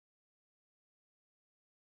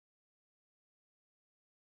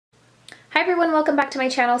Hi everyone, welcome back to my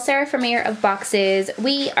channel. Sarah from Mayor of Boxes.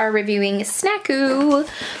 We are reviewing Snakku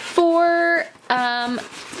for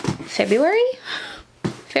February,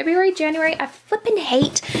 January. I flippin'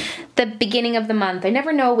 hate the beginning of the month. I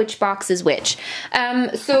never know which box is which.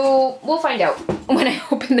 So we'll find out when I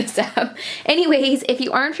open this up. Anyways, if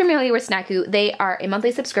you aren't familiar with Snakku, they are a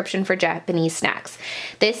monthly subscription for Japanese snacks.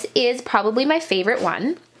 This is probably my favorite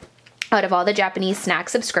one out of all the Japanese snack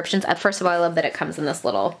subscriptions. First of all, I love that it comes in this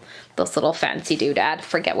little fancy doodad.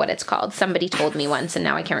 Forget what it's called. Somebody told me once and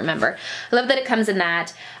now I can't remember. I love that it comes in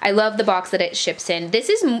that. I love the box that it ships in. This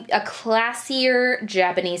is a classier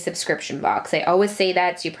Japanese subscription box. I always say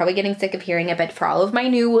that, so you're probably getting sick of hearing it, but for all of my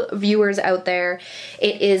new viewers out there,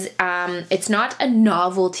 it is, it's not a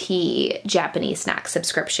novelty Japanese snack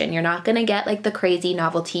subscription. You're not gonna get like the crazy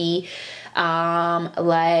novelty,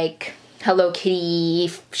 like Hello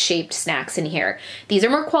Kitty shaped snacks in here. These are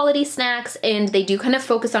more quality snacks and they do kind of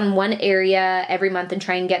focus on one area every month and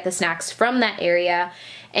try and get the snacks from that area.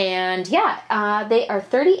 And yeah, they are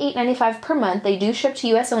 $38.95 per month. They do ship to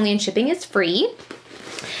US only and shipping is free.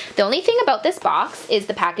 The only thing about this box is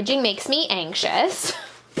the packaging makes me anxious.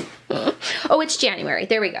 Oh, it's January.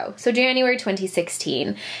 There we go. So January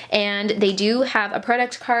 2016. And they do have a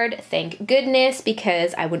product card, thank goodness,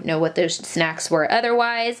 because I wouldn't know what those snacks were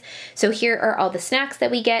otherwise. So here are all the snacks that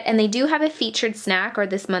we get. And they do have a featured snack, or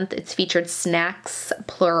this month it's featured snacks,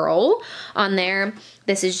 plural, on there.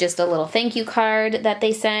 This is just a little thank you card that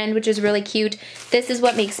they send, which is really cute. This is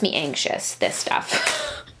what makes me anxious, this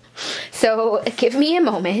stuff. So give me a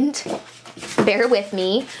moment. Bear with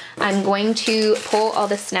me. I'm going to pull all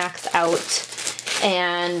the snacks out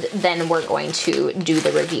and then we're going to do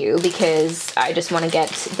the review because I just want to get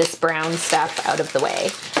this brown stuff out of the way.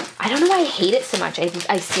 I don't know why I hate it so much.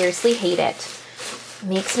 I seriously hate it. It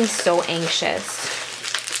makes me so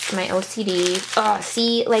anxious. My OCD. Oh,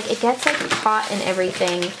 see, like it gets like hot and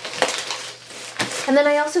everything. And then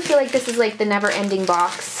I also feel like this is like the never-ending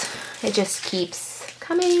box. It just keeps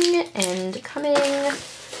coming and coming.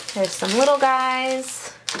 There's some little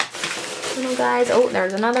guys. Oh,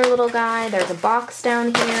 there's another little guy. There's a box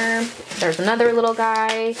down here. There's another little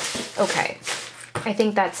guy. Okay, I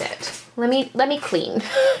think that's it. Let me clean.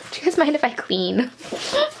 Do you guys mind if I clean?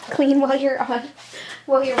 Clean while you're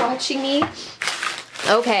watching me?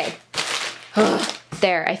 Okay.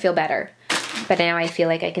 There, I feel better. But now I feel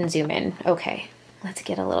like I can zoom in. Okay, let's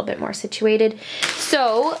get a little bit more situated.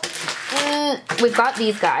 So, we've got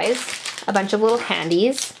these guys. A bunch of little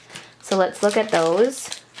candies. So let's look at those.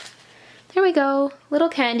 There we go, little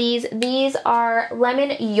candies. These are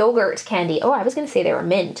lemon yogurt candy. Oh, I was gonna say they were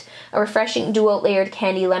mint. A refreshing dual layered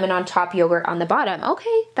candy, lemon on top, yogurt on the bottom.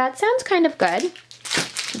 Okay, that sounds kind of good.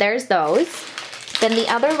 There's those. Then the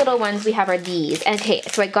other little ones we have are these. Okay,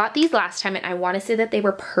 so I got these last time and I wanna say that they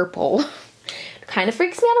were purple. Kind of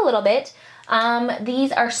freaks me out a little bit.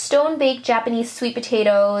 These are stone-baked Japanese sweet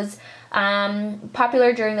potatoes.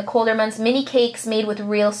 Popular during the colder months, mini cakes made with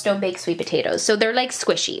real stone-baked sweet potatoes. So they're like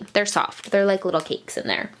squishy, they're soft, they're like little cakes in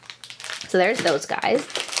there. So there's those guys.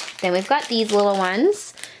 Then we've got these little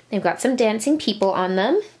ones. They've got some dancing people on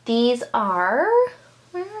them. These are,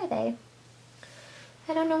 where are they?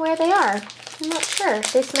 I don't know where they are. I'm not sure.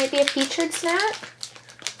 This might be a featured snack.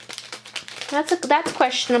 That's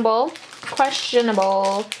questionable.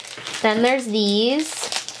 Questionable. Then there's these.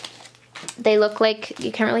 They look like,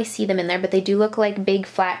 you can't really see them in there, but they do look like big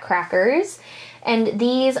flat crackers. And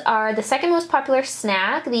these are the second most popular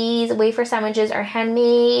snack. These wafer sandwiches are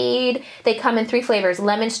handmade. They come in 3 flavors,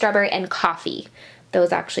 lemon, strawberry, and coffee.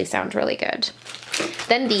 Those actually sound really good.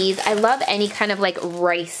 Then these, I love any kind of like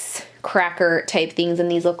rice cracker type things, and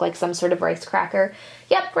these look like some sort of rice cracker.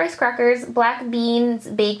 Yep, rice crackers, black beans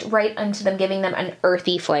baked right into them, giving them an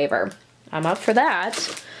earthy flavor. I'm up for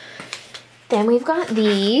that. Then we've got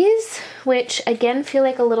these, which again feel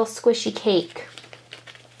like a little squishy cake.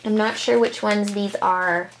 I'm not sure which ones these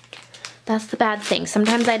are. That's the bad thing.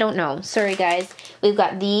 Sometimes I don't know. Sorry guys. We've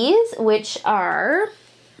got these, which are,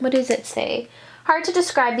 what does it say? Hard to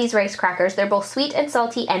describe these rice crackers. They're both sweet and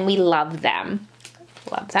salty and we love them.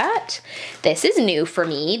 Love that. This is new for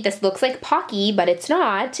me. This looks like Pocky, but it's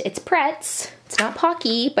not. It's Pretz. It's not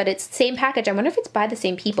Pocky, but it's the same package. I wonder if it's by the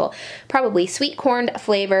same people. Probably sweet corn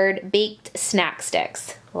flavored baked snack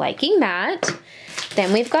sticks. Liking that.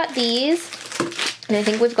 Then we've got these, and I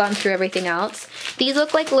think we've gone through everything else. These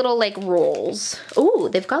look like little like rolls. Oh,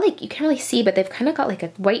 they've got like, you can't really see, but they've kind of got like a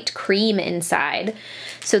white cream inside.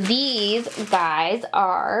 So these guys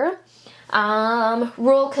are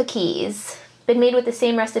roll cookies. Been made with the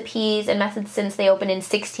same recipes and methods since they opened in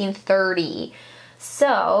 1630.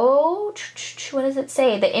 So, which, what does it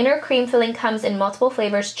say? The inner cream filling comes in multiple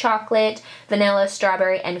flavors: chocolate, vanilla,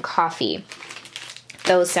 strawberry, and coffee.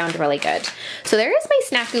 Those sound really good. So there is my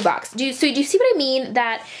Snakku box. Do you see what I mean?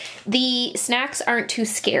 That the snacks aren't too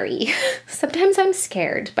scary. Sometimes I'm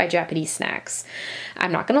scared by Japanese snacks.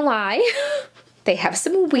 I'm not gonna lie. They have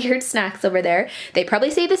some weird snacks over there. They probably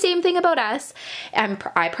say the same thing about us.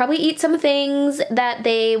 I probably eat some things that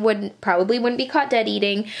they probably wouldn't be caught dead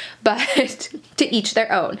eating, but to each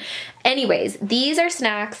their own. Anyways, these are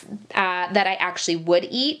snacks that I actually would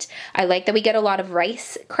eat. I like that we get a lot of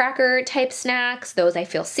rice cracker type snacks. Those I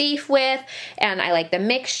feel safe with, and I like the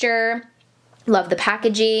mixture. Love the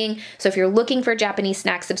packaging. So if you're looking for a Japanese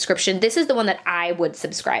snack subscription, this is the one that I would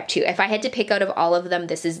subscribe to. If I had to pick out of all of them,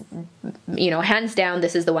 this is, you know, hands down,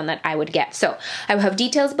 this is the one that I would get. So I will have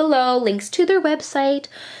details below, links to their website.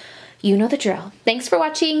 You know the drill. Thanks for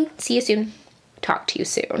watching. See you soon. Talk to you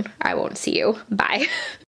soon. I won't see you. Bye.